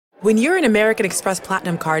When you're an American Express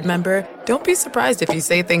Platinum Card member, don't be surprised if you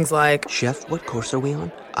say things like, "Chef, what course are we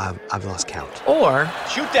on? I've lost count." Or,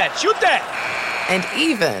 "Shoot that! And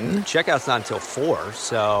even, "Checkout's not until 4,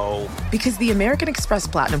 so..." Because the American Express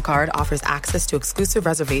Platinum Card offers access to exclusive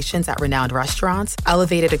reservations at renowned restaurants,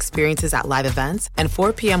 elevated experiences at live events, and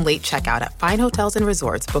 4 p.m. late checkout at fine hotels and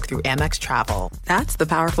resorts booked through Amex Travel. That's the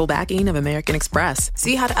powerful backing of American Express.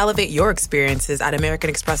 See how to elevate your experiences at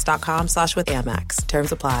americanexpress.com/withAmex.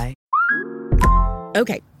 Terms apply.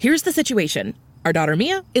 Okay, here's the situation. Our daughter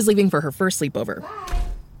Mia is leaving for her first sleepover.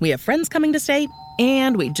 We have friends coming to stay,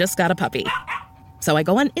 and we just got a puppy. So I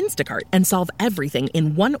go on Instacart and solve everything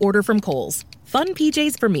in one order from Kohl's. Fun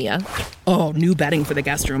PJs for Mia. Oh, new bedding for the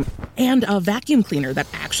guest room. And a vacuum cleaner that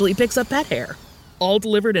actually picks up pet hair. All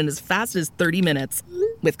delivered in as fast as 30 minutes.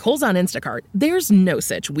 With Kohl's on Instacart, there's no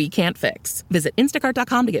such we can't fix. Visit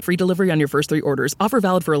instacart.com to get free delivery on your first 3 orders. Offer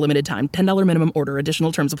valid for a limited time. $10 minimum order.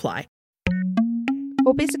 Additional terms apply.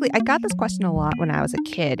 Well, basically, I got this question a lot when I was a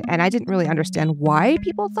kid, and I didn't really understand why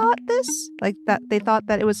people thought this. Like, that they thought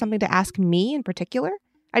that it was something to ask me in particular.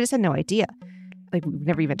 I just had no idea. Like, we've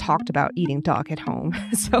never even talked about eating dog at home.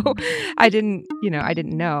 So I didn't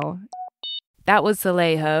know. That was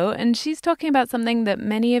Soleil Ho, and she's talking about something that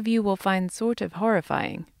many of you will find sort of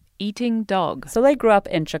horrifying. Eating dog. Soleil grew up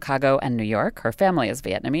in Chicago and New York. Her family is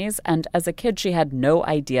Vietnamese, and as a kid, she had no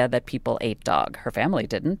idea that people ate dog. Her family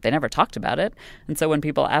didn't. They never talked about it. And so when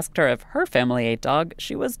people asked her if her family ate dog,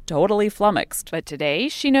 she was totally flummoxed. But today,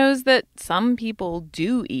 she knows that some people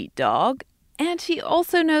do eat dog, and she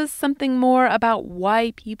also knows something more about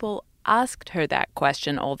why people asked her that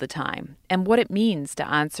question all the time and what it means to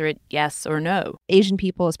answer it yes or no. Asian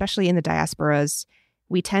people, especially in the diasporas,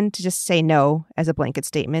 we tend to just say no as a blanket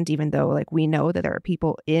statement, even though we know that there are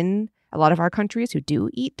people in a lot of our countries who do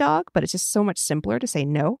eat dog, but it's just so much simpler to say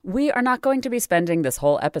no. We are not going to be spending this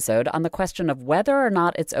whole episode on the question of whether or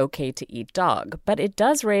not it's okay to eat dog, but it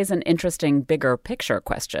does raise an interesting bigger picture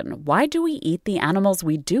question. Why do we eat the animals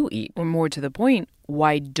we do eat? Or more to the point,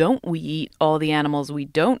 why don't we eat all the animals we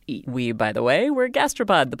don't eat? We, by the way, we're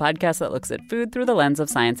Gastropod, the podcast that looks at food through the lens of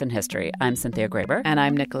science and history. I'm Cynthia Graber. And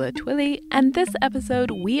I'm Nicola Twilley. And this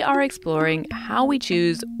episode, we are exploring how we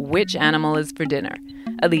choose which animal is for dinner,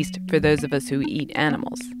 at least for those of us who eat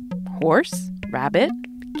animals. Horse, rabbit,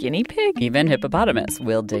 guinea pig, even hippopotamus.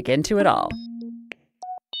 We'll dig into it all.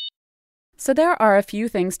 So there are a few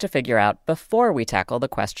things to figure out before we tackle the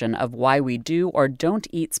question of why we do or don't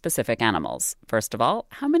eat specific animals. First of all,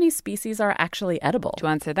 how many species are actually edible? To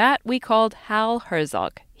answer that, we called Hal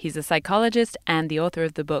Herzog. He's a psychologist and the author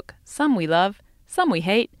of the book Some We Love, Some We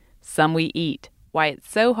Hate, Some We Eat: Why It's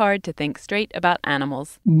So Hard to Think Straight About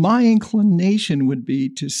Animals. My inclination would be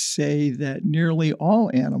to say that nearly all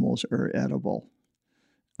animals are edible.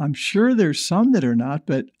 I'm sure there's some that are not,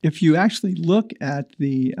 but if you actually look at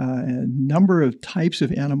the number of types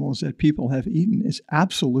of animals that people have eaten, it's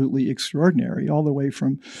absolutely extraordinary, all the way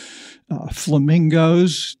from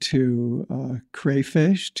flamingos to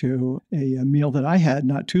crayfish to a meal that I had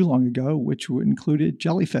not too long ago, which included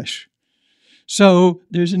jellyfish. So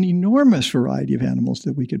there's an enormous variety of animals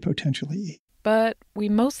that we could potentially eat. But we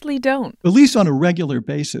mostly don't. At least on a regular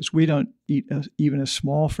basis. We don't eat even a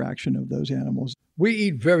small fraction of those animals. We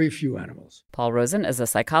eat very few animals. Paul Rosen is a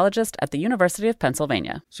psychologist at the University of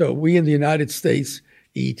Pennsylvania. So we in the United States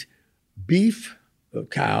eat beef,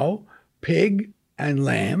 cow, pig, and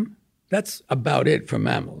lamb. That's about it for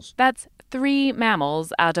mammals. That's 3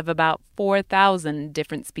 mammals out of about 4,000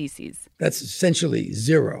 different species. That's essentially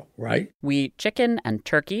 0, right? We eat chicken and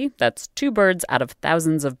turkey. That's 2 birds out of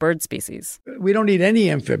thousands of bird species. We don't eat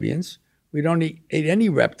any amphibians. We don't eat any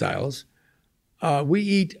reptiles. We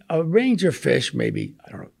eat a range of fish, maybe,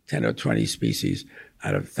 10 or 20 species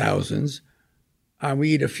out of thousands.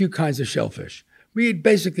 We eat a few kinds of shellfish. We eat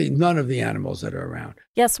basically none of the animals that are around.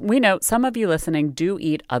 Yes, we know some of you listening do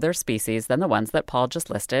eat other species than the ones that Paul just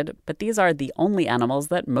listed, but these are the only animals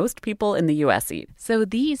that most people in the U.S. eat. So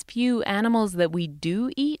these few animals that we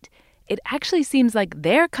do eat, it actually seems like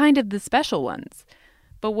they're kind of the special ones.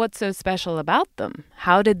 But what's so special about them?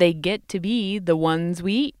 How did they get to be the ones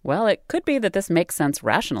we eat? Well, it could be that this makes sense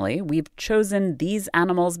rationally. We've chosen these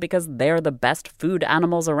animals because they're the best food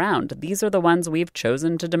animals around. These are the ones we've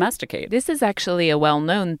chosen to domesticate. This is actually a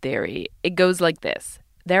well-known theory. It goes like this.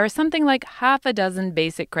 There are something like 6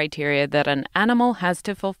 basic criteria that an animal has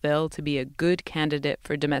to fulfill to be a good candidate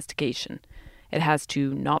for domestication. It has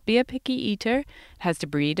to not be a picky eater. It has to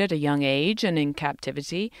breed at a young age and in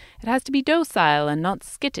captivity. It has to be docile and not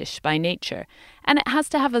skittish by nature. And it has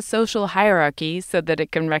to have a social hierarchy so that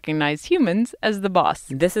it can recognize humans as the boss.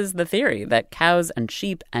 This is the theory, that cows and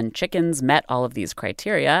sheep and chickens met all of these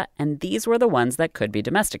criteria, and these were the ones that could be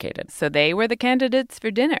domesticated. So they were the candidates for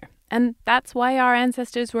dinner. And that's why our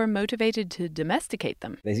ancestors were motivated to domesticate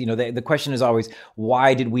them. The question is always,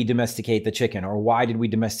 why did we domesticate the chicken, or why did we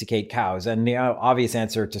domesticate cows? And the obvious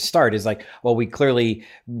answer to start is well, we clearly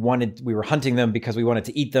we were hunting them because we wanted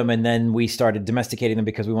to eat them, and then we started domesticating them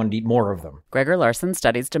because we wanted to eat more of them. Gregor Larson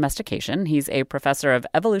studies domestication. He's a professor of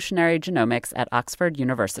evolutionary genomics at Oxford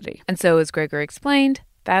University. And so, as Gregor explained,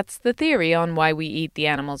 that's the theory on why we eat the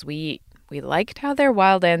animals we eat. We liked how their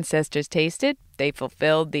wild ancestors tasted. They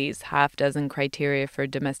fulfilled these half-dozen criteria for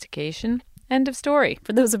domestication. End of story.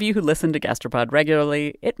 For those of you who listen to Gastropod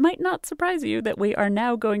regularly, it might not surprise you that we are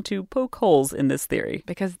now going to poke holes in this theory.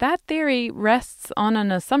 Because that theory rests on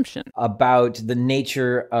an assumption about the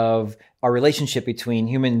nature of our relationship between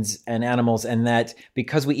humans and animals, and that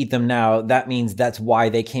because we eat them now, that means that's why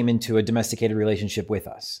they came into a domesticated relationship with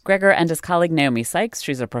us. Gregor and his colleague Naomi Sykes,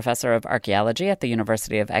 she's a professor of archaeology at the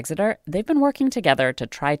University of Exeter, they've been working together to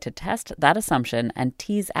try to test that assumption and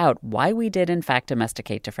tease out why we did in fact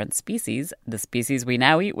domesticate different species, the species we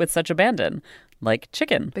now eat with such abandon, like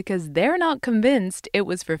chicken. Because they're not convinced it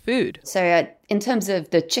was for food. So in terms of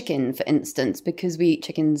the chicken, for instance, because we eat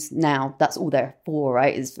chickens now, that's all they're for,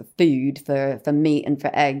 right, is for food, for meat and for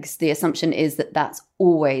eggs. The assumption is that that's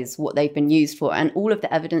always what they've been used for. And all of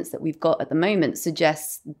the evidence that we've got at the moment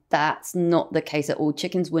suggests that's not the case at all.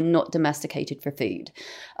 Chickens were not domesticated for food.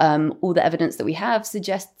 All the evidence that we have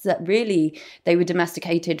suggests that really they were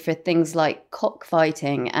domesticated for things like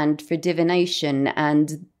cockfighting and for divination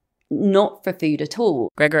and not for food at all.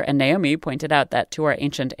 Gregor and Naomi pointed out that to our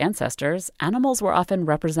ancient ancestors, animals were often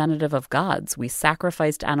representative of gods. We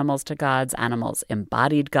sacrificed animals to gods. Animals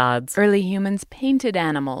embodied gods. Early humans painted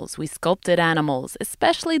animals. We sculpted animals,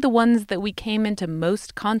 especially the ones that we came into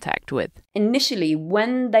most contact with. Initially,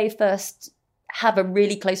 when they first have a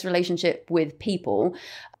really close relationship with people,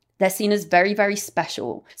 they're seen as very, very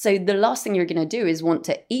special. So the last thing you're going to do is want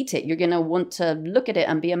to eat it. You're going to want to look at it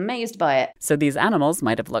and be amazed by it. So these animals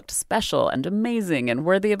might have looked special and amazing and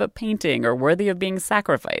worthy of a painting or worthy of being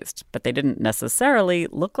sacrificed, but they didn't necessarily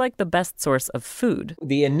look like the best source of food.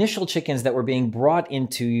 The initial chickens that were being brought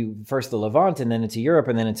into first the Levant and then into Europe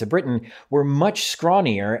and then into Britain were much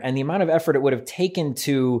scrawnier, and the amount of effort it would have taken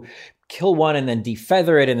to kill one and then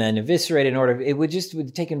defeather it and then eviscerate it it would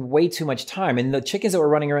have taken way too much time. And the chickens that were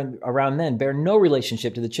running around then bear no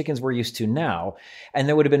relationship to the chickens we're used to now. And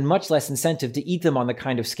there would have been much less incentive to eat them on the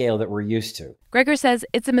kind of scale that we're used to. Gregor says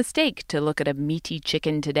it's a mistake to look at a meaty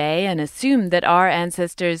chicken today and assume that our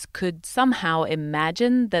ancestors could somehow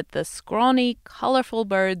imagine that the scrawny, colorful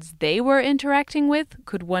birds they were interacting with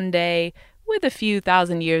could one day, with a few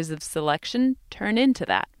thousand years of selection, turn into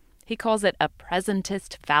that. He calls it a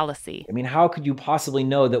presentist fallacy. I mean, how could you possibly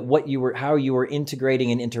know that how you were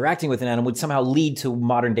integrating and interacting with an animal would somehow lead to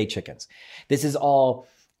modern day chickens? This is all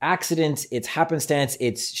accidents, it's happenstance,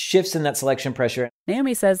 it's shifts in that selection pressure.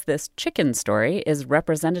 Naomi says this chicken story is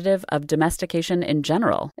representative of domestication in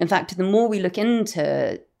general. In fact, the more we look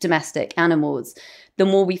into domestic animals, the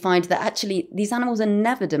more we find that actually these animals are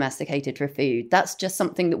never domesticated for food. That's just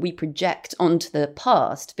something that we project onto the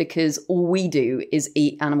past because all we do is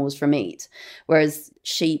eat animals for meat. Whereas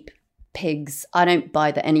sheep, pigs, I don't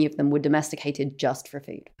buy that any of them were domesticated just for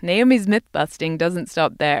food. Naomi's myth-busting doesn't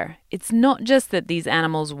stop there. It's not just that these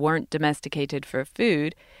animals weren't domesticated for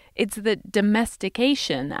food. It's that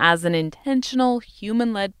domestication as an intentional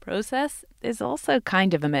human-led process is also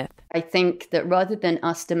kind of a myth. I think that rather than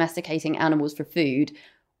us domesticating animals for food,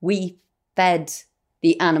 we fed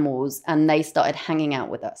the animals and they started hanging out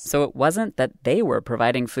with us. So it wasn't that they were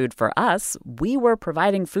providing food for us, we were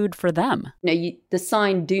providing food for them. The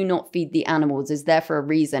sign "do not feed the animals" is there for a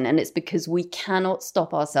reason, and it's because we cannot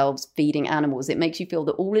stop ourselves feeding animals. It makes you feel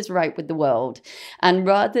that all is right with the world. And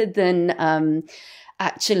rather than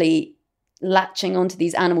actually latching onto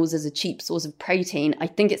these animals as a cheap source of protein, I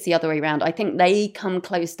think it's the other way around. I think they come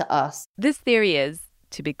close to us. This theory is,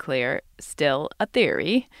 to be clear, still a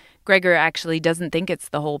theory. Gregor actually doesn't think it's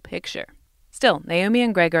the whole picture. Still, Naomi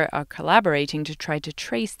and Gregor are collaborating to try to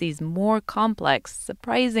trace these more complex,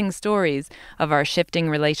 surprising stories of our shifting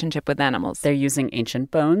relationship with animals. They're using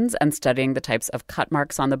ancient bones and studying the types of cut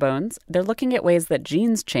marks on the bones. They're looking at ways that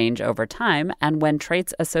genes change over time and when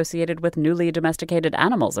traits associated with newly domesticated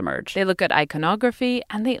animals emerge. They look at iconography,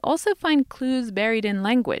 and they also find clues buried in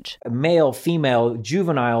language. Male, female,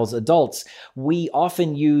 juveniles, adults, we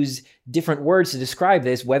often use different words to describe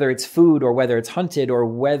this, whether it's food or whether it's hunted or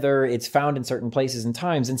whether it's found in certain places and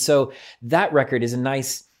times. And so that record is a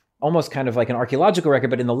nice, almost kind of like an archaeological record,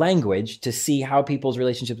 but in the language to see how people's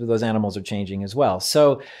relationships with those animals are changing as well.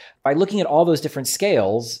 So by looking at all those different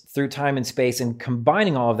scales through time and space and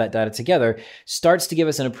combining all of that data together starts to give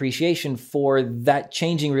us an appreciation for that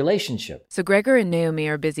changing relationship. So Gregor and Naomi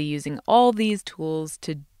are busy using all these tools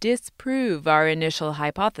to disprove our initial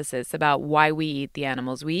hypothesis about why we eat the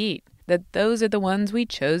animals we eat. That those are the ones we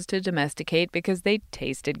chose to domesticate because they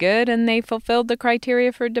tasted good and they fulfilled the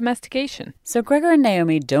criteria for domestication. So Gregor and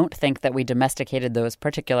Naomi don't think that we domesticated those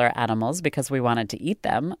particular animals because we wanted to eat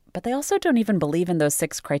them, but they also don't even believe in those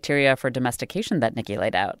 6 criteria for domestication that Nikki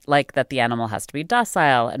laid out, like that the animal has to be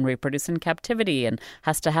docile and reproduce in captivity and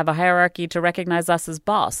has to have a hierarchy to recognize us as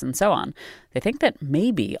boss and so on. They think that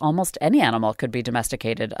maybe almost any animal could be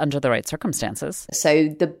domesticated under the right circumstances. So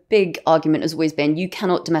the big argument has always been you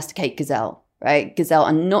cannot domesticate gazelle, right? Gazelle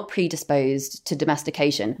are not predisposed to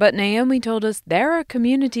domestication. But Naomi told us there are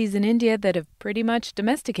communities in India that have pretty much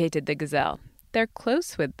domesticated the gazelle. They're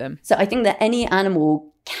close with them. So I think that any animal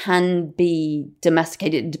can be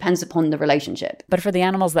domesticated. It depends upon the relationship. But for the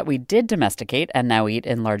animals that we did domesticate and now eat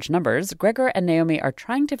in large numbers, Gregor and Naomi are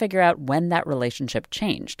trying to figure out when that relationship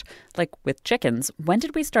changed. Like with chickens, when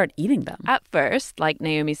did we start eating them? At first, like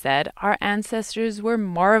Naomi said, our ancestors were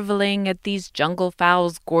marveling at these jungle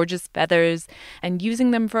fowls' gorgeous feathers and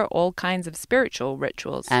using them for all kinds of spiritual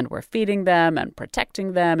rituals. And we're feeding them and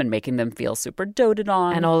protecting them and making them feel super doted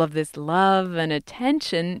on. And all of this love and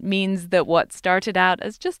attention means that what started out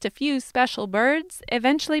as just a few special birds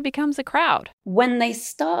eventually becomes a crowd. When they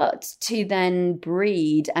start to then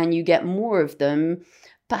breed and you get more of them,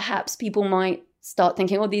 perhaps people might start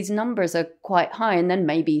thinking, oh, these numbers are quite high. And then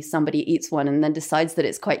maybe somebody eats one and then decides that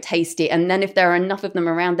it's quite tasty. And then if there are enough of them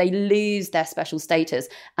around, they lose their special status.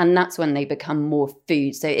 And that's when they become more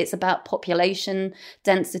food. So it's about population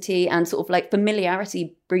density and sort of like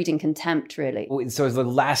familiarity breeding contempt, really. So the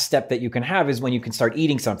last step that you can have is when you can start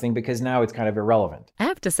eating something because now it's kind of irrelevant. I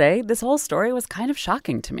have to say, this whole story was kind of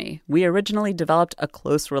shocking to me. We originally developed a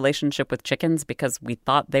close relationship with chickens because we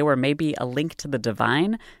thought they were maybe a link to the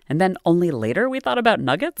divine. And then only later we thought about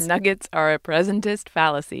nuggets. Nuggets are a presentist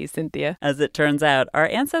fallacy, Cynthia. As it turns out, our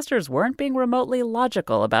ancestors weren't being remotely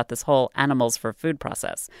logical about this whole animals for food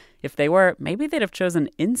process. If they were, maybe they'd have chosen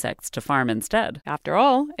insects to farm instead. After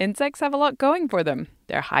all, insects have a lot going for them.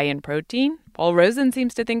 They're high in protein. Paul Rosen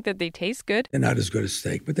seems to think that they taste good. They're not as good as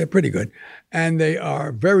steak, but they're pretty good. And they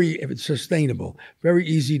are very sustainable, very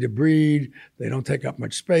easy to breed. They don't take up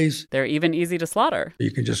much space. They're even easy to slaughter.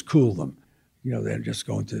 You can just cool them. You know, they're just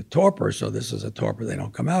going to torpor, so this is a torpor they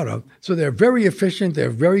don't come out of. So they're very efficient.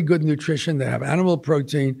 They're very good nutrition. They have animal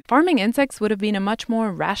protein. Farming insects would have been a much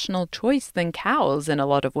more rational choice than cows in a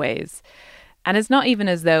lot of ways. And it's not even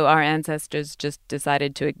as though our ancestors just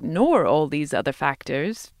decided to ignore all these other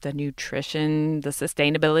factors, the nutrition, the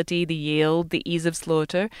sustainability, the yield, the ease of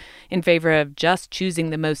slaughter, in favor of just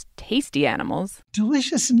choosing the most tasty animals.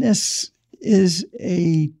 Deliciousness is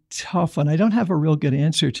a tough one. I don't have a real good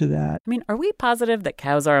answer to that. I mean, are we positive that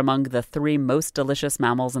cows are among the 3 most delicious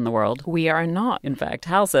mammals in the world? We are not. In fact,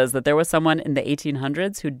 Hal says that there was someone in the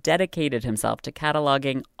 1800s who dedicated himself to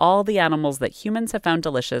cataloging all the animals that humans have found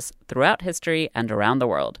delicious throughout history and around the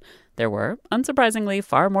world. There were, unsurprisingly,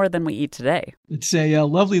 far more than we eat today. It's a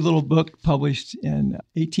lovely little book published in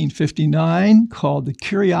 1859 called The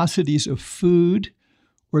Curiosities of Food,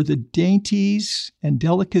 or the dainties and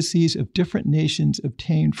delicacies of different nations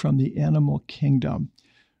obtained from the animal kingdom,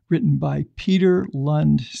 written by Peter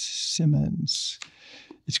Lund Simmons.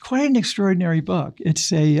 It's quite an extraordinary book.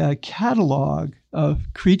 It's a catalog of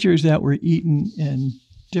creatures that were eaten in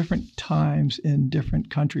different times in different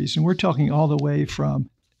countries. And we're talking all the way from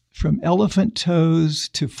elephant toes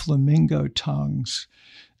to flamingo tongues.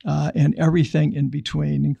 And everything in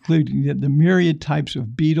between, including the myriad types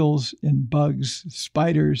of beetles and bugs,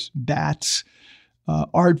 spiders, bats,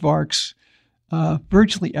 aardvarks,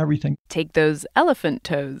 virtually everything. Take those elephant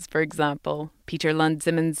toes, for example. Peter Lund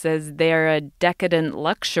Simmons says they're a decadent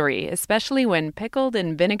luxury, especially when pickled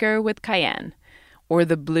in vinegar with cayenne. Or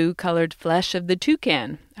the blue-colored flesh of the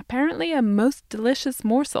toucan, apparently a most delicious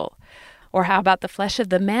morsel. Or how about the flesh of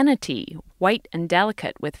the manatee? white and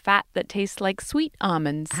delicate with fat that tastes like sweet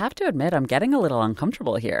almonds. I have to admit, I'm getting a little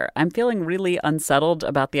uncomfortable here. I'm feeling really unsettled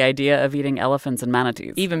about the idea of eating elephants and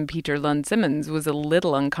manatees. Even Peter Lund Simmons was a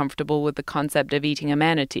little uncomfortable with the concept of eating a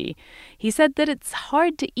manatee. He said that it's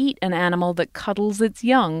hard to eat an animal that cuddles its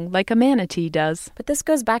young like a manatee does. But this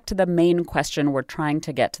goes back to the main question we're trying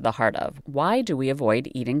to get to the heart of. Why do we avoid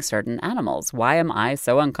eating certain animals? Why am I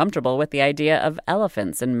so uncomfortable with the idea of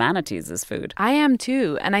elephants and manatees as food? I am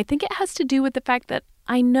too, and I think it has to do with the fact that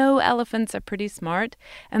I know elephants are pretty smart,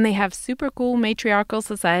 and they have super cool matriarchal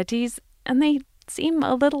societies, and they seem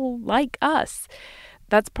a little like us.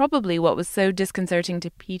 That's probably what was so disconcerting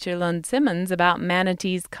to Peter Lund Simmons about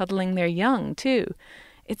manatees cuddling their young, too.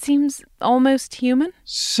 It seems almost human.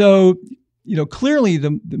 So, clearly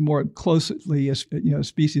the more closely a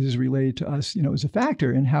species is related to us, is a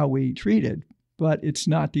factor in how we treat it. But it's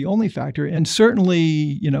not the only factor. And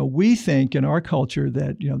certainly, we think in our culture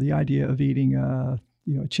that, the idea of eating a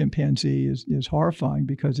chimpanzee is horrifying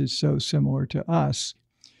because it's so similar to us.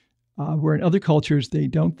 Where in other cultures, they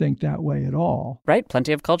don't think that way at all. Right.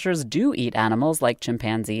 Plenty of cultures do eat animals like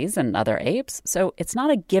chimpanzees and other apes. So it's not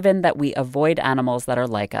a given that we avoid animals that are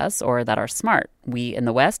like us or that are smart. We in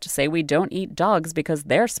the West say we don't eat dogs because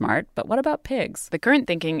they're smart. But what about pigs? The current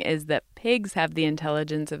thinking is that pigs have the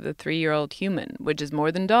intelligence of the 3-year-old human, which is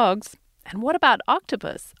more than dogs. And what about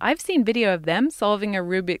octopus? I've seen video of them solving a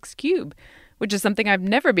Rubik's Cube, which is something I've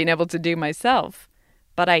never been able to do myself.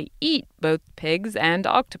 But I eat both pigs and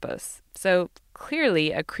octopus. So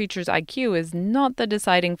clearly a creature's IQ is not the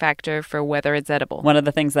deciding factor for whether it's edible. One of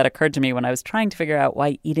the things that occurred to me when I was trying to figure out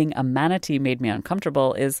why eating a manatee made me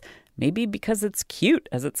uncomfortable is maybe because it's cute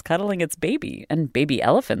as it's cuddling its baby. And baby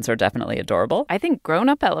elephants are definitely adorable. I think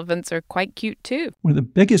grown-up elephants are quite cute too. One of the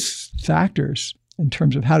biggest factors in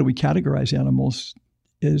terms of how do we categorize animals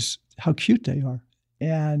is how cute they are.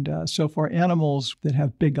 And so for animals that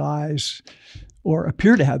have big eyes or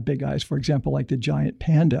appear to have big eyes, for example, like the giant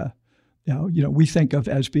panda, we think of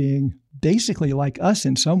as being basically like us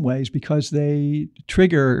in some ways because they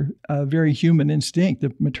trigger a very human instinct.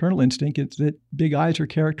 The maternal instinct is that big eyes are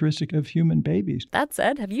characteristic of human babies. That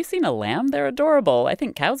said, have you seen a lamb? They're adorable. I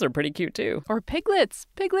think cows are pretty cute too. Or piglets.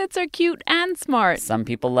 Piglets are cute and smart. Some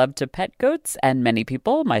people love to pet goats, and many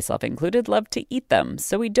people, myself included, love to eat them.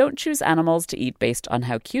 So we don't choose animals to eat based on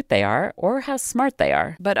how cute they are or how smart they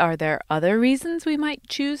are. But are there other reasons we might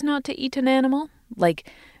choose not to eat an animal? Like,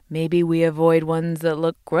 maybe we avoid ones that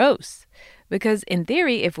look gross. Because in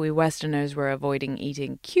theory, if we Westerners were avoiding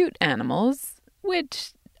eating cute animals,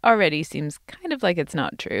 which already seems kind of like it's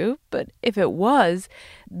not true, but if it was,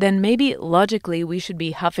 then maybe logically we should be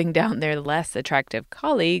huffing down their less attractive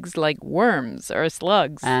colleagues like worms or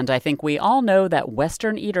slugs. And I think we all know that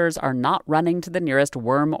Western eaters are not running to the nearest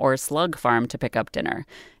worm or slug farm to pick up dinner.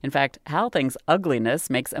 In fact, Hal thinks ugliness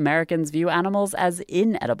makes Americans view animals as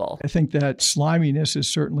inedible. I think that sliminess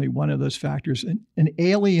is certainly one of those factors, an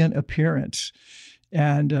alien appearance.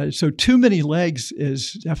 And so too many legs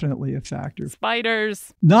is definitely a factor.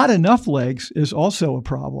 Spiders. Not enough legs is also a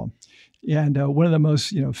problem. And one of the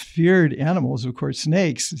most, feared animals, of course,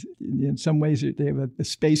 snakes. In some ways, they have a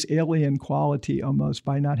space alien quality almost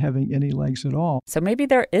by not having any legs at all. So maybe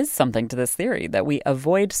there is something to this theory that we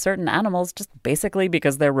avoid certain animals just basically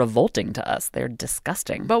because they're revolting to us. They're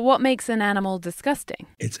disgusting. But what makes an animal disgusting?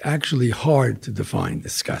 It's actually hard to define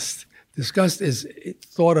disgust. Disgust is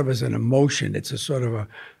thought of as an emotion. It's a sort of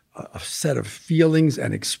a set of feelings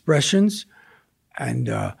and expressions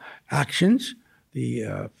and actions.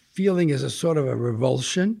 The feeling is a sort of a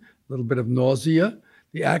revulsion, a little bit of nausea.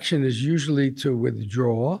 The action is usually to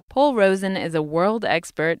withdraw. Paul Rosen is a world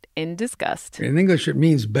expert in disgust. In English, it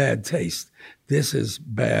means bad taste. This is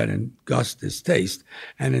bad and gust is taste.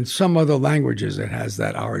 And in some other languages, it has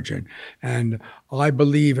that origin. And I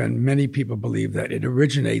believe, and many people believe, that it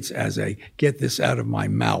originates as a get this out of my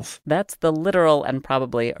mouth. That's the literal and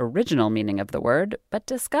probably original meaning of the word, but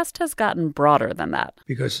disgust has gotten broader than that.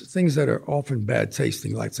 Because things that are often bad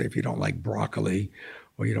tasting, like say if you don't like broccoli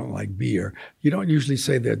or you don't like beer, you don't usually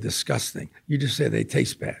say they're disgusting. You just say they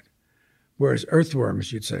taste bad. Whereas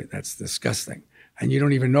earthworms, you'd say that's disgusting. And you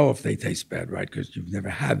don't even know if they taste bad, right? Because you've never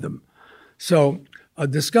had them. So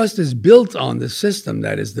disgust is built on the system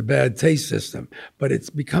that is the bad taste system, but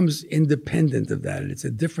it becomes independent of that. It's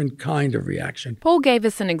a different kind of reaction. Paul gave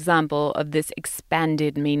us an example of this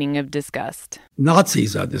expanded meaning of disgust.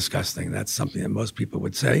 Nazis are disgusting. That's something that most people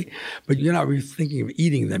would say. But you're not really thinking of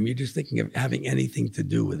eating them. You're just thinking of having anything to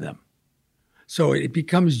do with them. So it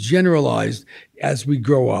becomes generalized as we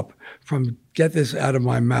grow up from get this out of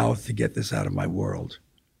my mouth to get this out of my world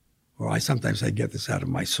Or I sometimes say, get this out of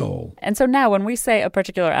my soul. And so now when we say a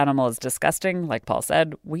particular animal is disgusting, like Paul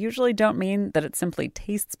said, we usually don't mean that it simply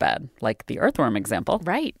tastes bad, like the earthworm example.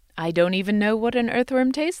 Right. I don't even know what an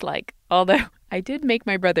earthworm tastes like. Although I did make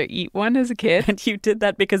my brother eat one as a kid. And you did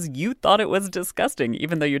that because you thought it was disgusting,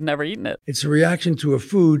 even though you'd never eaten it. It's a reaction to a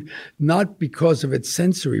food, not because of its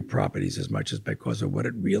sensory properties as much as because of what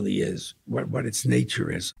it really is, what its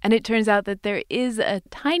nature is. And it turns out that there is a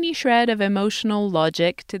tiny shred of emotional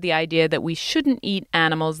logic to the idea that we shouldn't eat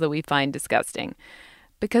animals that we find disgusting.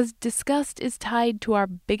 Because disgust is tied to our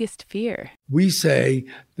biggest fear. We say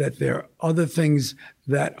that there are other things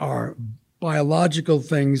that are biological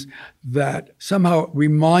things that somehow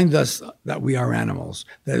remind us that we are animals,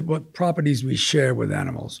 that what properties we share with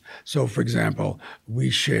animals. So, for example,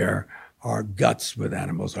 we share our guts with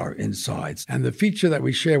animals, our insides. And the feature that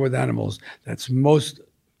we share with animals that's most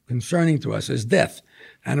concerning to us is death.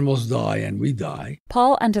 Animals die and we die.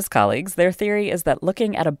 Paul and his colleagues, their theory is that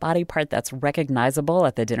looking at a body part that's recognizable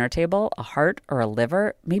at the dinner table, a heart or a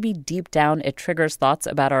liver, maybe deep down it triggers thoughts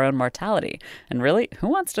about our own mortality. And really, who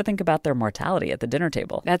wants to think about their mortality at the dinner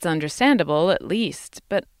table? That's understandable, at least.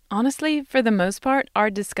 But honestly, for the most part,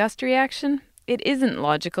 our disgust reaction, it isn't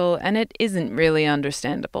logical and it isn't really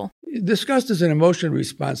understandable. Disgust is an emotional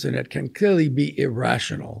response and it can clearly be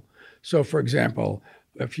irrational. So, for example,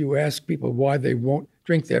 if you ask people why they won't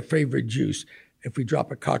drink their favorite juice, if we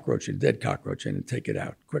drop a dead cockroach in and take it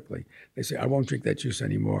out quickly, they say, I won't drink that juice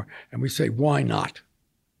anymore. And we say, why not?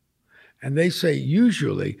 And they say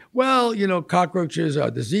usually, well, cockroaches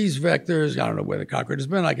are disease vectors. I don't know where the cockroach has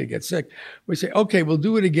been. I could get sick. We say, okay, we'll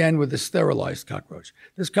do it again with a sterilized cockroach.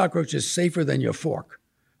 This cockroach is safer than your fork.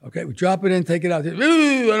 Okay, we drop it in, take it out.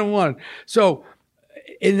 Ooh, I don't want it. So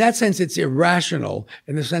in that sense, it's irrational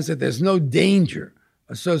in the sense that there's no danger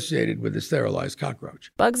associated with the sterilized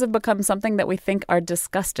cockroach. Bugs have become something that we think are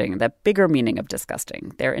disgusting, that bigger meaning of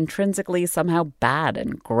disgusting. They're intrinsically somehow bad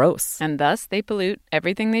and gross. And thus, they pollute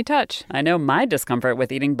everything they touch. I know my discomfort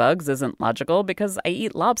with eating bugs isn't logical because I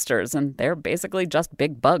eat lobsters, and they're basically just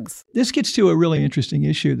big bugs. This gets to a really interesting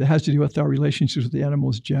issue that has to do with our relationships with the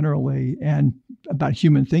animals generally and about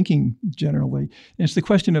human thinking generally. And it's the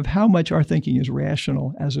question of how much our thinking is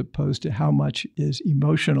rational as opposed to how much is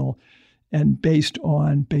emotional and based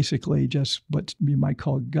on basically just what you might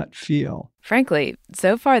call gut feel. Frankly,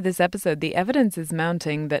 so far this episode, the evidence is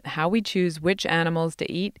mounting that how we choose which animals to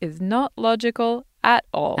eat is not logical at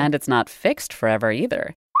all. And it's not fixed forever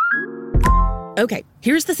either. Okay,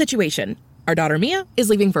 here's the situation. Our daughter Mia is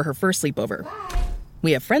leaving for her first sleepover.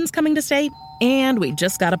 We have friends coming to stay, and we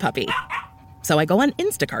just got a puppy. So I go on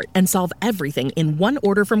Instacart and solve everything in one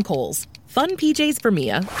order from Kohl's. Fun PJs for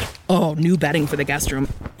Mia. Oh, new bedding for the guest room.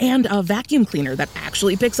 And a vacuum cleaner that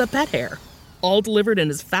actually picks up pet hair. All delivered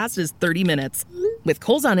in as fast as 30 minutes. With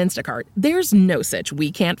Kohl's on Instacart, there's no such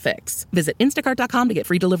we can't fix. Visit instacart.com to get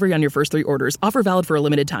free delivery on your first 3 orders. Offer valid for a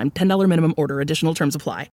limited time. $10 minimum order. Additional terms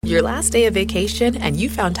apply. Your last day of vacation and you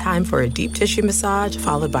found time for a deep tissue massage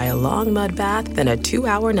followed by a long mud bath, then a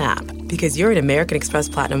 2-hour nap. Because you're an American Express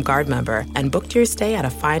Platinum Card member and booked your stay at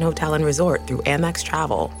a fine hotel and resort through Amex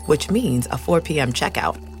Travel, which means a 4 p.m.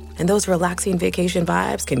 checkout. And those relaxing vacation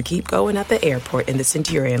vibes can keep going at the airport in the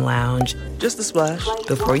Centurion Lounge. Just a splash.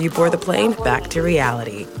 Before you board the plane, back to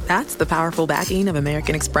reality. That's the powerful backing of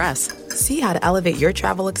American Express. See how to elevate your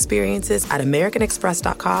travel experiences at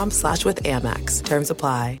americanexpress.com/withAmex. Terms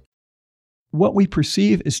apply. What we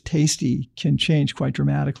perceive as tasty can change quite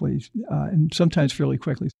dramatically and sometimes fairly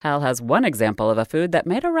quickly. Hal has one example of a food that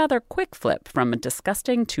made a rather quick flip from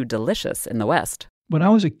disgusting to delicious in the West. When I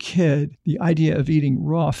was a kid, the idea of eating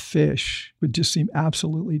raw fish would just seem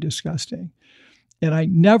absolutely disgusting. And I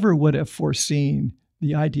never would have foreseen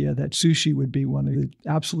the idea that sushi would be one of the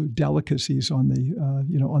absolute delicacies on the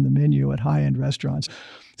on the menu at high-end restaurants.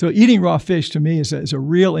 So eating raw fish to me is a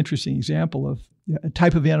real interesting example of a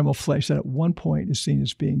type of animal flesh that at one point is seen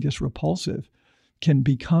as being just repulsive can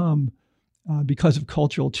become, because of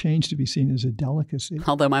cultural change, to be seen as a delicacy.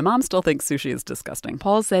 Although my mom still thinks sushi is disgusting.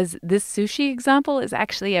 Paul says this sushi example is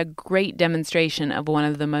actually a great demonstration of one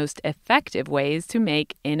of the most effective ways to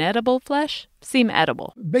make inedible flesh seem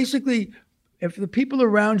edible. Basically, if the people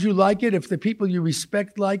around you like it, if the people you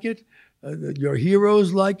respect like it, your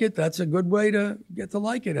heroes like it, that's a good way to get to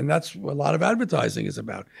like it. And that's what a lot of advertising is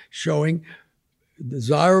about, showing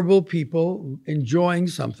desirable people enjoying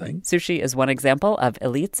something. Sushi is one example of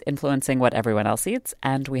elites influencing what everyone else eats,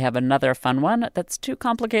 and we have another fun one that's too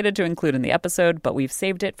complicated to include in the episode, but we've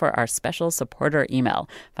saved it for our special supporter email.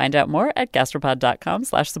 Find out more at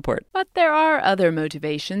gastropod.com/support. But there are other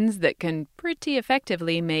motivations that can pretty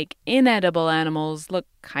effectively make inedible animals look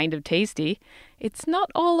kind of tasty. It's not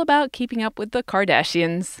all about keeping up with the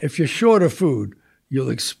Kardashians. If you're short of food, you'll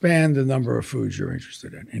expand the number of foods you're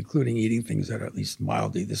interested in, including eating things that are at least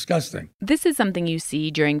mildly disgusting. This is something you see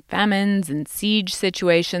during famines and siege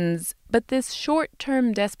situations, but this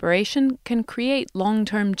short-term desperation can create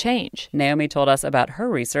long-term change. Naomi told us about her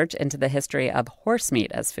research into the history of horse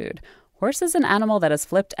meat as food. Horse is an animal that has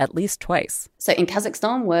flipped at least twice. So in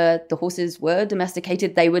Kazakhstan, where the horses were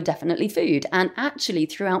domesticated, they were definitely food. And actually,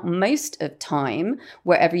 throughout most of time,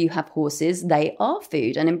 wherever you have horses, they are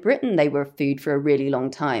food. And in Britain, they were food for a really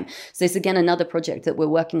long time. So it's, again, another project that we're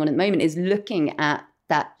working on at the moment is looking at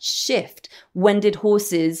that shift. When did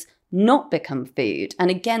horses not become food?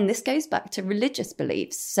 And again, this goes back to religious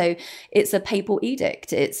beliefs. So it's a papal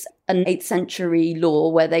edict. It's an 8th century law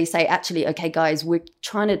where they say, actually, okay, guys, we're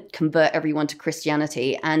trying to convert everyone to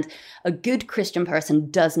Christianity, and a good Christian person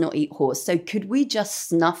does not eat horse. So could we just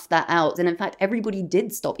snuff that out? And in fact, everybody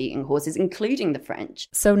did stop eating horses, including the French.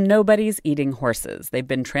 So nobody's eating horses. They've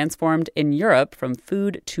been transformed in Europe from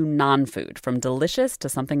food to non-food, from delicious to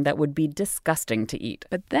something that would be disgusting to eat.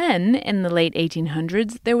 But then, in the late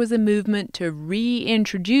 1800s, there was a movement to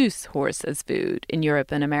reintroduce horse as food in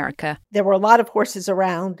Europe and America. There were a lot of horses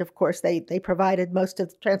around. Of course, they provided most of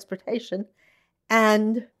the transportation,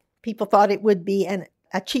 and people thought it would be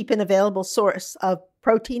a cheap and available source of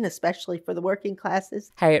protein, especially for the working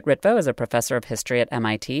classes. Harriet Ritvo is a professor of history at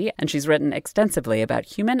MIT, and she's written extensively about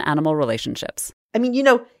human-animal relationships. I mean,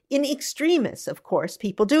 in extremis, of course,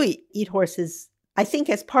 people do eat horses. I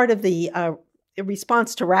think as part of the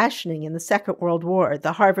response to rationing in the Second World War,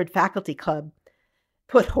 the Harvard Faculty Club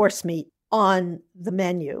put horse meat on the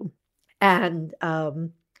menu. And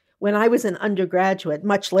when I was an undergraduate,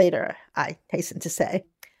 much later, I hasten to say,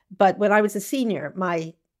 but when I was a senior,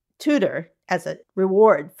 my tutor, as a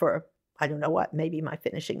reward for, I don't know what, maybe my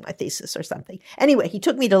finishing my thesis or something. Anyway, he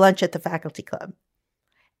took me to lunch at the faculty club.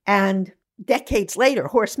 And decades later,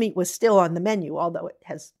 horse meat was still on the menu, although it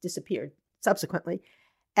has disappeared subsequently.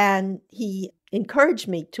 And he encouraged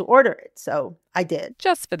me to order it, so I did.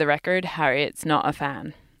 Just for the record, Harriet's not a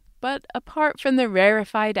fan. But apart from the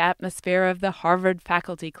rarefied atmosphere of the Harvard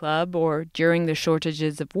Faculty Club or during the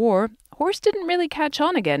shortages of war, horse didn't really catch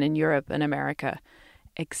on again in Europe and America.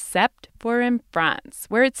 Except for in France,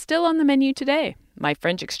 where it's still on the menu today. My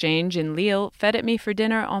French exchange in Lille fed at me for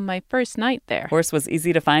dinner on my first night there. Horse was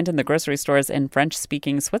easy to find in the grocery stores in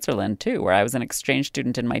French-speaking Switzerland, too, where I was an exchange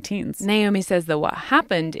student in my teens. Naomi says that what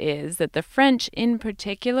happened is that the French in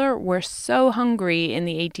particular were so hungry in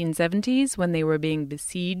the 1870s when they were being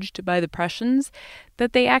besieged by the Prussians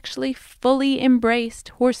that they actually fully embraced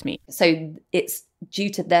horse meat. So it's due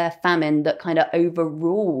to their famine that kind of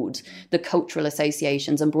overruled the cultural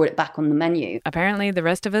associations and brought it back on the menu. Apparently, the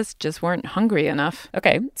rest of us just weren't hungry enough.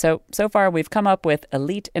 Okay, so far we've come up with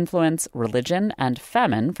elite influence, religion, and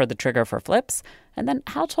famine for the trigger for flips. And then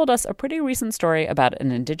Hal told us a pretty recent story about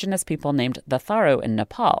an indigenous people named the Tharo in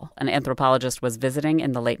Nepal. An anthropologist was visiting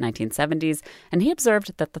in the late 1970s, and he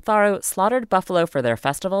observed that the Tharo slaughtered buffalo for their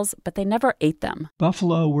festivals, but they never ate them.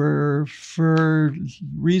 Buffalo were, for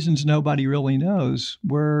reasons nobody really knows,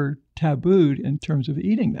 were tabooed in terms of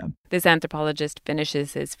eating them. This anthropologist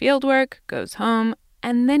finishes his fieldwork, goes home,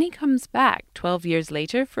 and then he comes back 12 years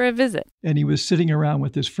later for a visit. And he was sitting around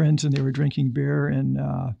with his friends, and they were drinking beer and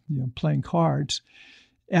playing cards.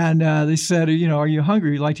 And they said, are you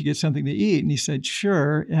hungry? You'd like to get something to eat? And he said,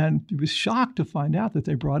 sure. And he was shocked to find out that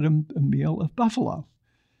they brought him a meal of buffalo.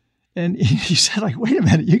 And he said, wait a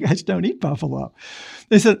minute, you guys don't eat buffalo.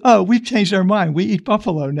 They said, oh, we've changed our mind. We eat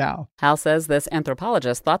buffalo now. Hal says this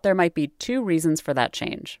anthropologist thought there might be two reasons for that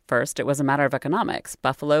change. First, it was a matter of economics.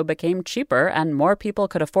 Buffalo became cheaper and more people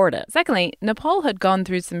could afford it. Secondly, Nepal had gone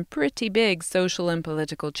through some pretty big social and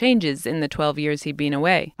political changes in the 12 years he'd been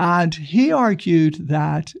away. And he argued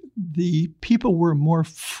that the people were more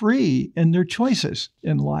free in their choices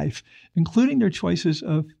in life, including their choices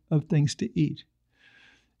of things to eat.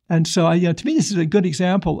 And so, to me, this is a good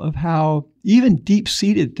example of how even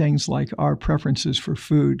deep-seated things like our preferences for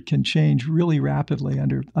food can change really rapidly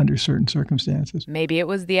under certain circumstances. Maybe it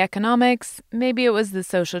was the economics, maybe it was the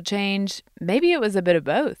social change, maybe it was a bit of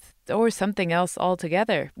both, or something else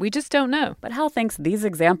altogether. We just don't know. But Hal thinks these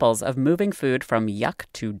examples of moving food from yuck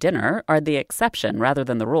to dinner are the exception rather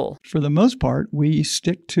than the rule. For the most part, we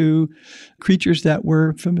stick to creatures that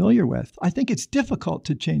we're familiar with. I think it's difficult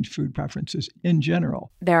to change food preferences in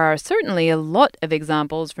general. There are certainly a lot of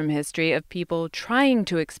examples from history of people trying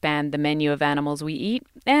to expand the menu of animals we eat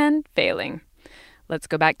and failing. Let's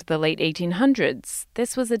go back to the late 1800s.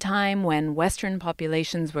 This was a time when Western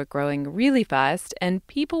populations were growing really fast and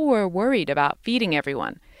people were worried about feeding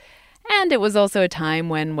everyone. And it was also a time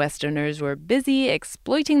when Westerners were busy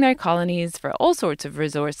exploiting their colonies for all sorts of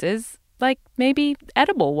resources, like maybe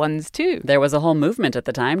edible ones too. There was a whole movement at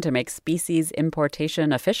the time to make species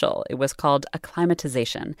importation official. It was called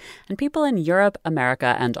acclimatization. And people in Europe,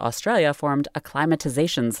 America, and Australia formed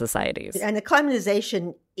acclimatization societies. And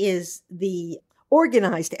acclimatization is the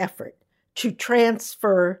organized effort to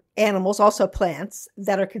transfer animals, also plants,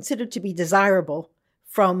 that are considered to be desirable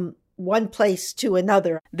from one place to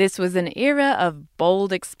another. This was an era of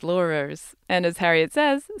bold explorers. And as Harriet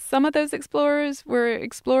says, some of those explorers were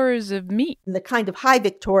explorers of meat. In the kind of high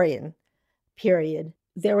Victorian period,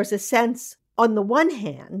 there was a sense, on the one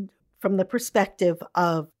hand, from the perspective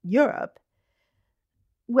of Europe,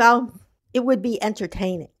 well, it would be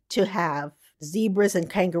entertaining to have zebras and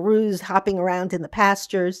kangaroos hopping around in the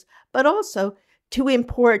pastures, but also to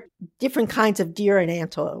import different kinds of deer and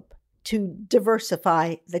antelope to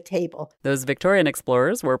diversify the table. Those Victorian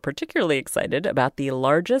explorers were particularly excited about the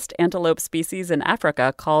largest antelope species in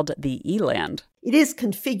Africa called the eland. It is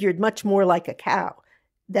configured much more like a cow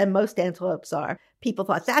than most antelopes are. People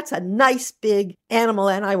thought, that's a nice big animal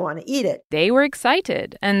and I want to eat it. They were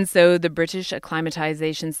excited. And so the British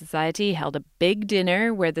Acclimatization Society held a big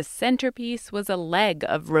dinner where the centerpiece was a leg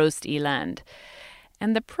of roast eland.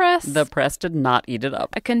 And the press did not eat it up.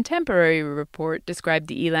 A contemporary report described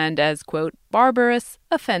the eland as, quote, barbarous,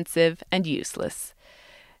 offensive, and useless.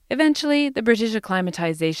 Eventually, the British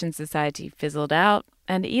Acclimatization Society fizzled out,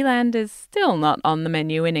 and eland is still not on the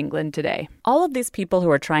menu in England today. All of these people who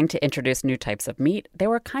were trying to introduce new types of meat, they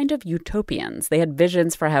were kind of utopians. They had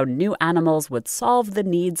visions for how new animals would solve the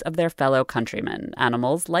needs of their fellow countrymen,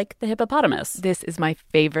 animals like the hippopotamus. This is my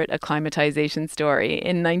favorite acclimatization story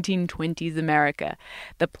in 1920s America.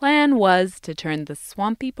 The plan was to turn the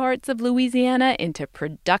swampy parts of Louisiana into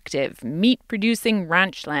productive, meat-producing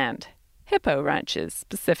ranch land. Hippo ranches,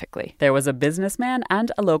 specifically. There was a businessman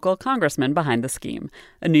and a local congressman behind the scheme.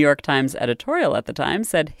 A New York Times editorial at the time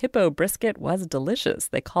said hippo brisket was delicious.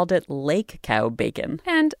 They called it lake cow bacon.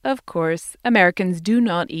 And, of course, Americans do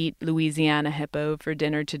not eat Louisiana hippo for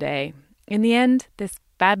dinner today. In the end, this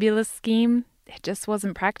fabulous scheme, it just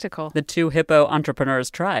wasn't practical. The two hippo entrepreneurs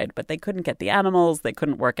tried, but they couldn't get the animals, they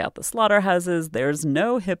couldn't work out the slaughterhouses, there's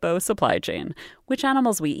no hippo supply chain. Which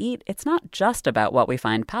animals we eat, it's not just about what we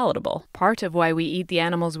find palatable. Part of why we eat the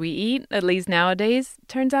animals we eat, at least nowadays,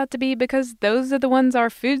 turns out to be because those are the ones our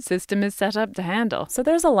food system is set up to handle. So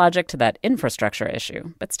there's a logic to that infrastructure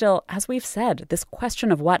issue. But still, as we've said, this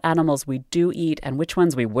question of what animals we do eat and which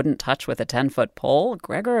ones we wouldn't touch with a 10-foot pole,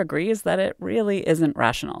 Gregor agrees that it really isn't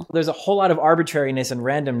rational. There's a whole lot of arbitrariness and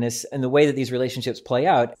randomness in the way that these relationships play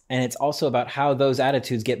out. And it's also about how those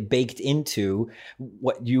attitudes get baked into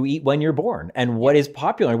what you eat when you're born and what is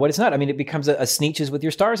popular and what is not. I mean, it becomes a Sneetches with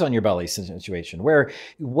your stars on your belly situation where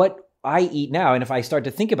what I eat now, and if I start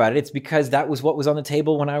to think about it, it's because that was what was on the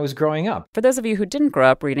table when I was growing up. For those of you who didn't grow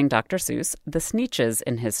up reading Dr. Seuss, the Sneetches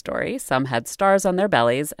in his story, some had stars on their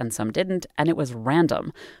bellies and some didn't, and it was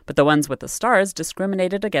random. But the ones with the stars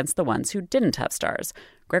discriminated against the ones who didn't have stars.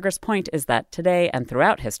 Gregor's point is that today and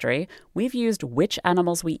throughout history, we've used which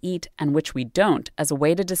animals we eat and which we don't as a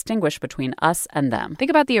way to distinguish between us and them. Think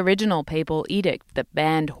about the original papal edict that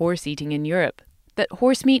banned horse eating in Europe. That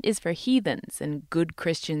horse meat is for heathens and good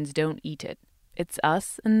Christians don't eat it. It's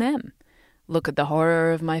us and them. Look at the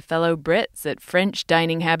horror of my fellow Brits at French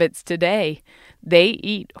dining habits today. They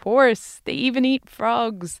eat horse. They even eat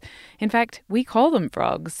frogs. In fact, we call them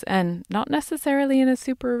frogs, and not necessarily in a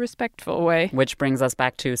super respectful way. Which brings us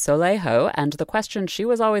back to Soleil Ho and the question she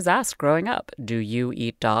was always asked growing up. Do you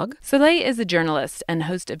eat dog? Soleil is a journalist and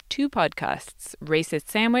host of two podcasts, Racist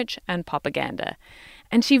Sandwich and Popaganda.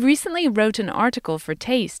 And she recently wrote an article for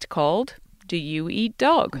Taste called, Do You Eat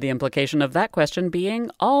Dog? The implication of that question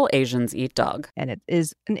being all Asians eat dog. And it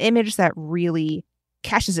is an image that really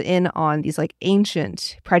cashes in on these like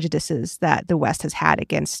ancient prejudices that the West has had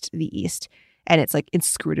against the East. And it's like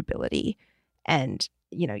inscrutability. And,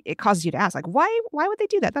 you know, it causes you to ask, like, why would they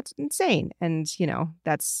do that? That's insane. And, you know,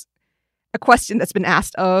 that's a question that's been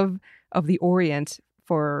asked of the Orient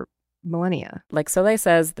for millennia. Like Soleil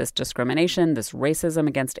says, this discrimination, this racism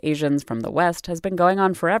against Asians from the West has been going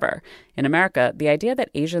on forever. In America, the idea that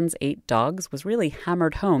Asians ate dogs was really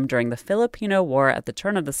hammered home during the Filipino War at the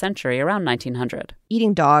turn of the century around 1900.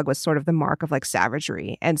 Eating dog was sort of the mark of like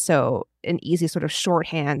savagery. And so an easy sort of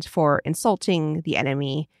shorthand for insulting the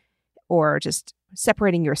enemy or just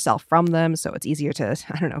separating yourself from them, so it's easier to,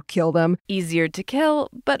 kill them. Easier to kill,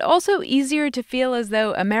 but also easier to feel as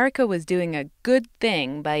though America was doing a good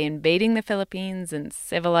thing by invading the Philippines and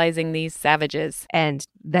civilizing these savages. And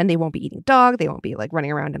then they won't be eating dog, they won't be like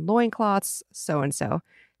running around in loincloths, so and so.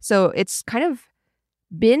 So it's kind of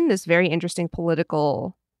been this very interesting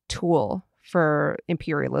political tool for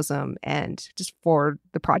imperialism and just for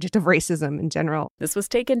the project of racism in general. This was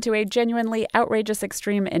taken to a genuinely outrageous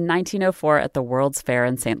extreme in 1904 at the World's Fair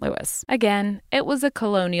in St. Louis. Again, it was a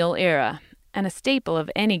colonial era, and a staple of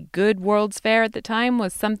any good World's Fair at the time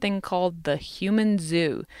was something called the Human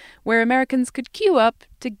Zoo, where Americans could queue up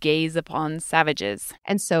to gaze upon savages.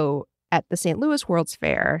 And so at the St. Louis World's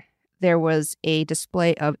Fair, there was a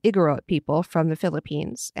display of Igorot people from the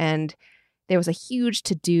Philippines, and there was a huge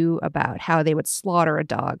to-do about how they would slaughter a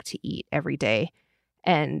dog to eat every day.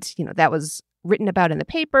 And, that was written about in the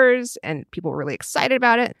papers, and people were really excited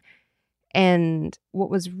about it. And what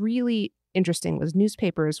was really interesting was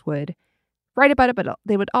newspapers would write about it, but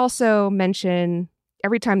they would also mention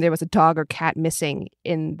every time there was a dog or cat missing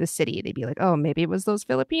in the city, they'd be like, oh, maybe it was those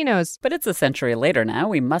Filipinos. But it's a century later now.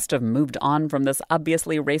 We must have moved on from this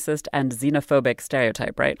obviously racist and xenophobic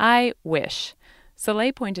stereotype, right? I wish.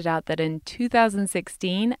 Soleil pointed out that in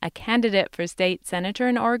 2016, a candidate for state senator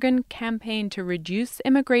in Oregon campaigned to reduce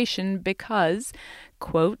immigration because,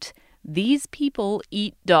 quote, these people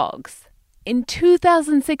eat dogs. In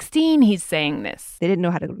 2016, he's saying this. They didn't know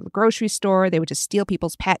how to go to the grocery store. They would just steal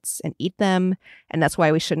people's pets and eat them. And that's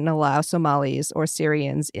why we shouldn't allow Somalis or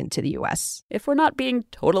Syrians into the U.S. If we're not being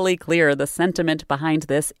totally clear, the sentiment behind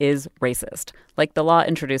this is racist. Like the law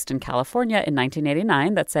introduced in California in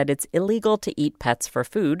 1989 that said it's illegal to eat pets for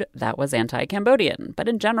food, that was anti-Cambodian. But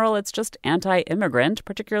in general, it's just anti-immigrant,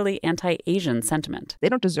 particularly anti-Asian sentiment. They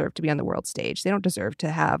don't deserve to be on the world stage. They don't deserve to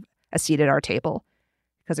have a seat at our table,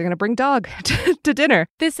 because they're going to bring dog to dinner.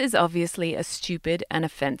 This is obviously a stupid and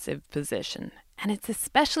offensive position. And it's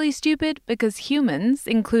especially stupid because humans,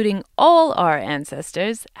 including all our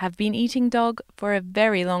ancestors, have been eating dog for a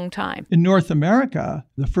very long time. In North America,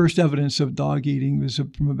 the first evidence of dog eating was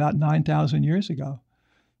from about 9,000 years ago,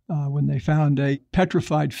 when they found a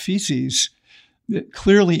petrified feces that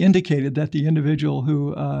clearly indicated that the individual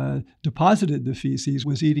who deposited the feces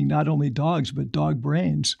was eating not only dogs, but dog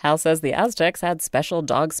brains. Hal says the Aztecs had special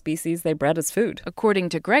dog species they bred as food. According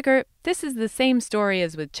to Gregor, this is the same story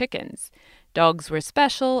as with chickens. Dogs were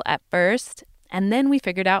special at first, and then we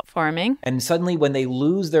figured out farming. And suddenly when they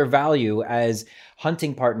lose their value as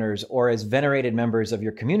hunting partners or as venerated members of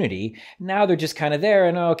your community, now they're just kind of there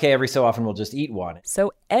and okay, every so often we'll just eat one.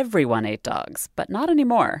 So everyone ate dogs, but not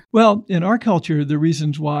anymore. Well, in our culture, the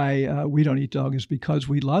reasons why we don't eat dog is because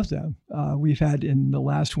we love them. We've had in the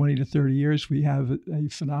last 20 to 30 years, we have a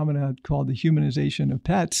phenomenon called the humanization of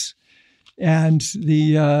pets. And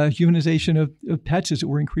the humanization of pets is that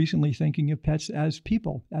we're increasingly thinking of pets as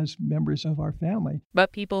people, as members of our family.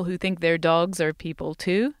 But people who think their dogs are people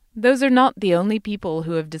too? Those are not the only people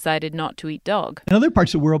who have decided not to eat dog. In other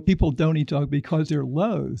parts of the world, people don't eat dog because they're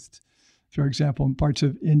loathed. For example, in parts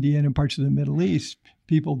of India and in parts of the Middle East,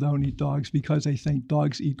 people don't eat dogs because they think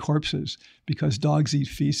dogs eat corpses, because dogs eat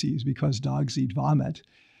feces, because dogs eat vomit.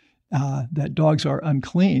 That dogs are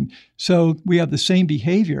unclean. So we have the same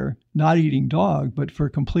behavior, not eating dog, but for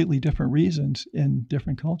completely different reasons in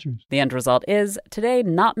different cultures. The end result is, today,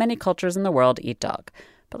 not many cultures in the world eat dog.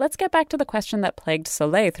 But let's get back to the question that plagued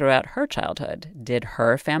Soleil throughout her childhood. Did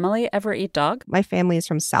her family ever eat dog? My family is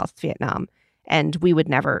from South Vietnam, and we would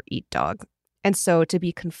never eat dog. And so to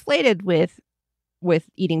be conflated with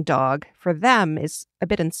eating dog for them is a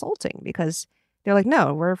bit insulting because they're like,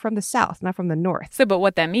 no, we're from the South, not from the North. So, but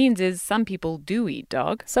what that means is some people do eat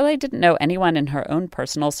dog. Soleil didn't know anyone in her own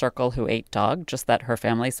personal circle who ate dog, just that her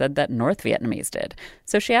family said that North Vietnamese did.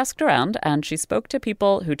 So she asked around, and she spoke to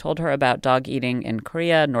people who told her about dog eating in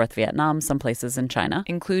Korea, North Vietnam, some places in China.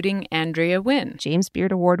 Including Andrea Nguyen. James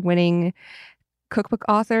Beard Award-winning cookbook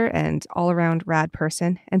author and all-around rad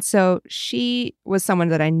person. And so she was someone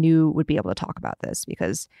that I knew would be able to talk about this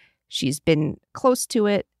because she's been close to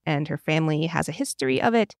it, and her family has a history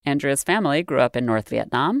of it. Andrea's family grew up in North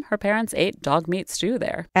Vietnam. Her parents ate dog meat stew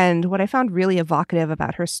there. And what I found really evocative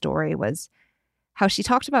about her story was how she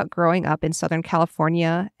talked about growing up in Southern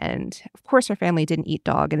California. And of course, her family didn't eat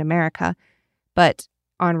dog in America. But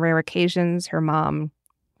on rare occasions, her mom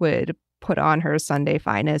would put on her Sunday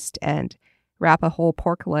finest and wrap a whole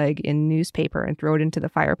pork leg in newspaper and throw it into the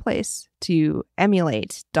fireplace to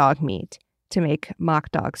emulate dog meat, to make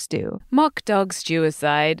mock dog stew. Mock dog stew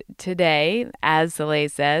aside, today, as Soleil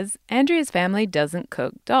says, Andrea's family doesn't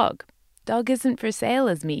cook dog. Dog isn't for sale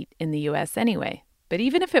as meat in the U.S. anyway. But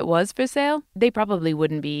even if it was for sale, they probably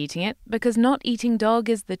wouldn't be eating it because not eating dog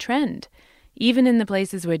is the trend. Even in the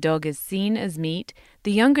places where dog is seen as meat,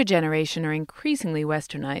 the younger generation are increasingly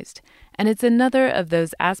westernized. And it's another of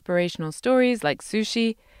those aspirational stories like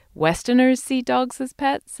sushi, Westerners see dogs as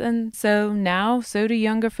pets, and so do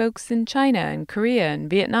younger folks in China and Korea and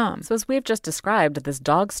Vietnam. So as we've just described, this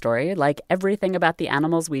dog story, like everything about the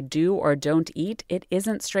animals we do or don't eat, it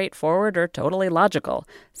isn't straightforward or totally logical.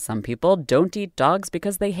 Some people don't eat dogs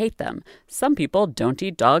because they hate them. Some people don't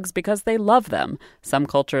eat dogs because they love them. Some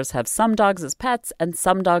cultures have some dogs as pets and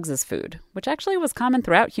some dogs as food, which actually was common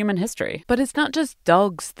throughout human history. But it's not just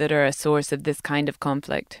dogs that are a source of this kind of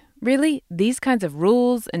conflict. Really, these kinds of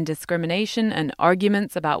rules and discrimination and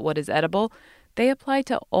arguments about what is edible, they apply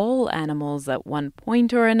to all animals at one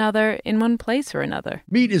point or another, in one place or another.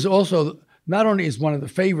 Meat is also, not only is one of the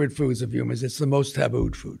favorite foods of humans, it's the most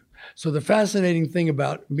tabooed food. So the fascinating thing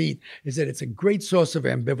about meat is that it's a great source of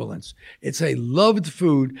ambivalence. It's a loved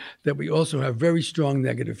food that we also have very strong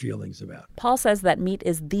negative feelings about. Paul says that meat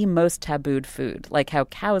is the most tabooed food, like how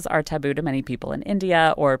cows are taboo to many people in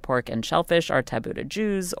India, or pork and shellfish are taboo to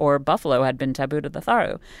Jews, or buffalo had been taboo to the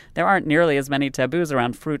Tharu. There aren't nearly as many taboos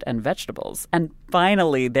around fruit and vegetables. And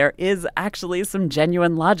finally, there is actually some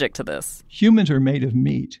genuine logic to this. Humans are made of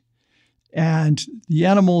meat. And the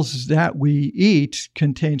animals that we eat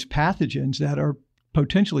contains pathogens that are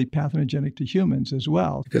potentially pathogenic to humans as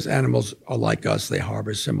well. Because animals are like us, they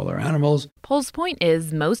harbor similar animals. Paul's point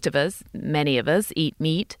is most of us, many of us, eat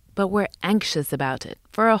meat, but we're anxious about it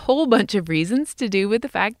for a whole bunch of reasons to do with the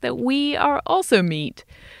fact that we are also meat.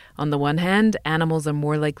 On the one hand, animals are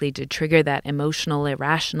more likely to trigger that emotional,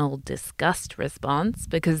 irrational disgust response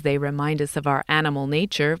because they remind us of our animal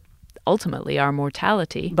nature, ultimately our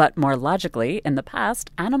mortality. But more logically, in the past,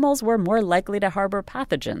 animals were more likely to harbor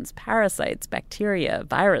pathogens, parasites, bacteria,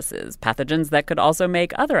 viruses, pathogens that could also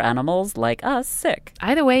make other animals, like us, sick.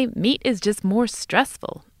 Either way, meat is just more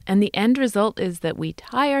stressful. And the end result is that we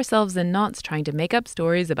tie ourselves in knots trying to make up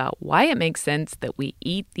stories about why it makes sense that we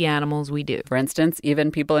eat the animals we do. For instance, even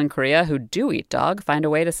people in Korea who do eat dog find a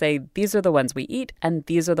way to say these are the ones we eat and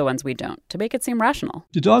these are the ones we don't, to make it seem rational.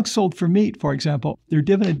 The dogs sold for meat, for example, they're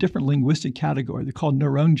given a different linguistic category. They're called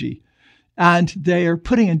Noronji. And they are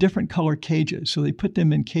putting in different color cages. So they put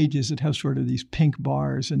them in cages that have sort of these pink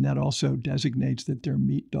bars, and that also designates that they're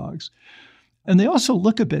meat dogs. And they also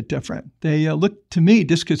look a bit different. They look, to me,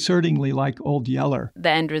 disconcertingly like Old Yeller.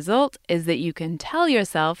 The end result is that you can tell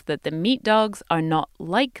yourself that the meat dogs are not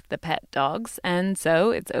like the pet dogs, and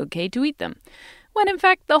so it's okay to eat them. When in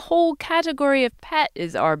fact the whole category of pet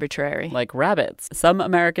is arbitrary. Like rabbits. Some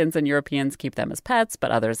Americans and Europeans keep them as pets,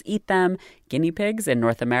 but others eat them. Guinea pigs, in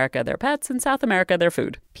North America, they're pets. In South America, they're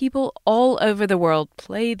food. People all over the world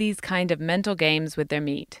play these kind of mental games with their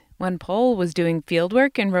meat. When Paul was doing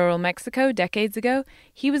fieldwork in rural Mexico decades ago,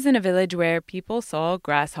 he was in a village where people saw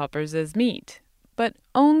grasshoppers as meat. But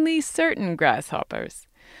only certain grasshoppers.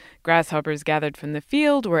 Grasshoppers gathered from the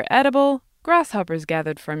field were edible. Grasshoppers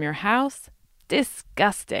gathered from your house,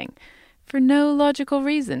 disgusting. For no logical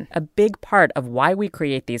reason. A big part of why we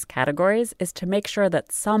create these categories is to make sure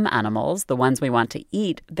that some animals, the ones we want to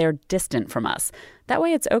eat, they're distant from us. That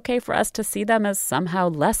way it's okay for us to see them as somehow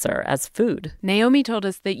lesser, as food. Naomi told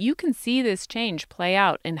us that you can see this change play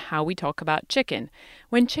out in how we talk about chicken.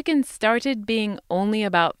 When chicken started being only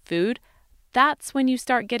about food, that's when you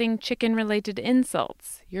start getting chicken-related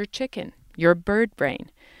insults. You're chicken. You're bird brain.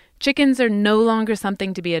 Chickens are no longer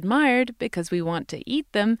something to be admired because we want to eat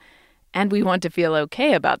them, and we want to feel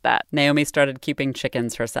okay about that. Naomi started keeping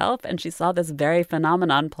chickens herself, and she saw this very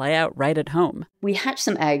phenomenon play out right at home. We hatched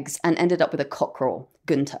some eggs and ended up with a cockerel,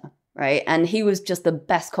 Gunther, right? And he was just the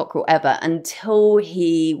best cockerel ever until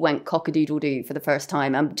he went cock-a-doodle-doo for the first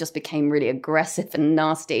time and just became really aggressive and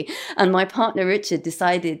nasty. And my partner, Richard,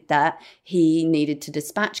 decided that he needed to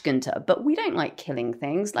dispatch Gunther. But we don't like killing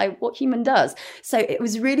things, like what human does. So it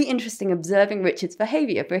was really interesting observing Richard's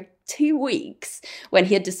behavior for 2 weeks when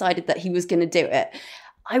he had decided that he was going to do it.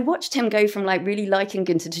 I watched him go from like really liking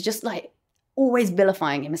Gunther to just like always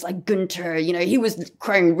vilifying him. It's like, Gunther, you know, he was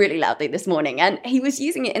crowing really loudly this morning, and he was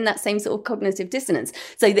using it in that same sort of cognitive dissonance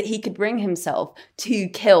so that he could bring himself to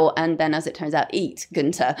kill and then, as it turns out, eat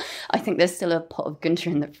Gunther. I think there's still a pot of Gunther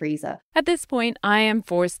in the freezer. At this point, I am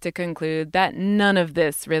forced to conclude that none of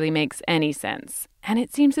this really makes any sense. And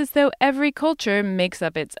it seems as though every culture makes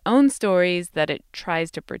up its own stories that it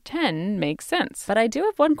tries to pretend make sense. But I do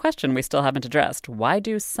have one question we still haven't addressed. Why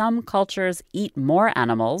do some cultures eat more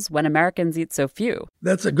animals when Americans eat so few?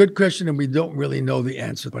 That's a good question, and we don't really know the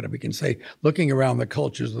answer. But we can say, looking around the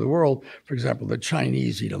cultures of the world, for example, the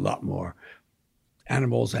Chinese eat a lot more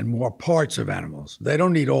animals and more parts of animals. They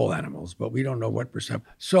don't eat all animals, but we don't know what percent.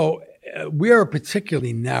 So we're a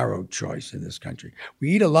particularly narrow choice in this country.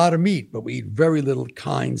 We eat a lot of meat, but we eat very little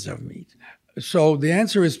kinds of meat. So the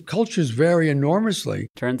answer is cultures vary enormously.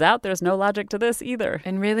 Turns out there's no logic to this either.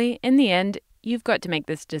 And really, in the end, you've got to make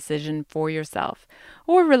this decision for yourself,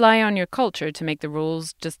 or rely on your culture to make the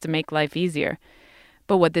rules just to make life easier.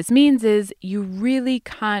 But what this means is you really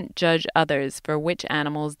can't judge others for which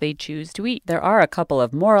animals they choose to eat. There are a couple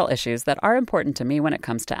of moral issues that are important to me when it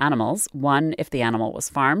comes to animals. One, if the animal was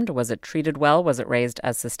farmed, was it treated well? Was it raised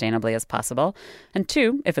as sustainably as possible? And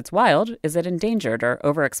two, if it's wild, is it endangered or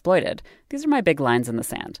overexploited? These are my big lines in the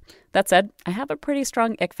sand. That said, I have a pretty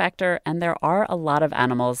strong ick factor, and there are a lot of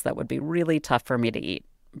animals that would be really tough for me to eat.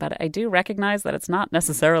 But I do recognize that it's not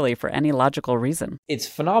necessarily for any logical reason. It's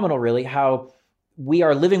phenomenal, really, how we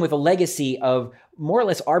are living with a legacy of more or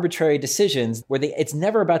less arbitrary decisions where it's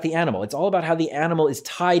never about the animal. It's all about how the animal is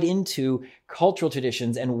tied into cultural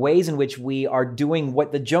traditions and ways in which we are doing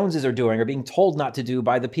what the Joneses are doing or being told not to do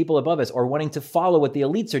by the people above us, or wanting to follow what the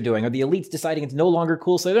elites are doing, or the elites deciding it's no longer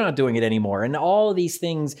cool, so they're not doing it anymore. And all of these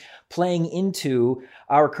things playing into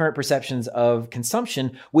our current perceptions of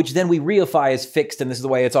consumption, which then we reify as fixed, and this is the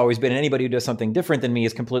way it's always been. And anybody who does something different than me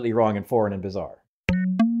is completely wrong and foreign and bizarre.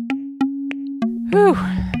 Whew.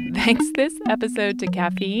 Thanks this episode to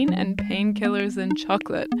caffeine and painkillers and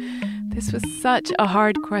chocolate. This was such a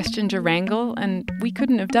hard question to wrangle, and we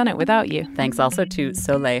couldn't have done it without you. Thanks also to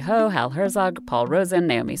Soleil Ho, Hal Herzog, Paul Rosen,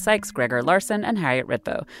 Naomi Sykes, Gregor Larson, and Harriet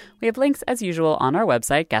Ritvo. We have links, as usual, on our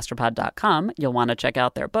website, gastropod.com. You'll want to check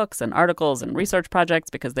out their books and articles and research projects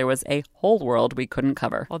because there was a whole world we couldn't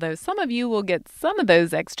cover. Although some of you will get some of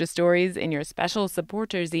those extra stories in your special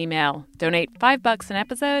supporters email. Donate $5 an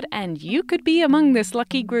episode, and you could be among this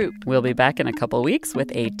lucky group. We'll be back in a couple weeks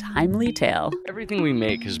with a timely tale. Everything we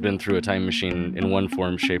make has been through a time machine in one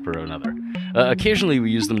form, shape, or another. Occasionally we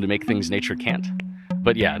use them to make things nature can't.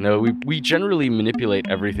 But yeah, no, we generally manipulate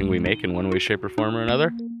everything we make in one way, shape, or form or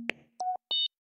another.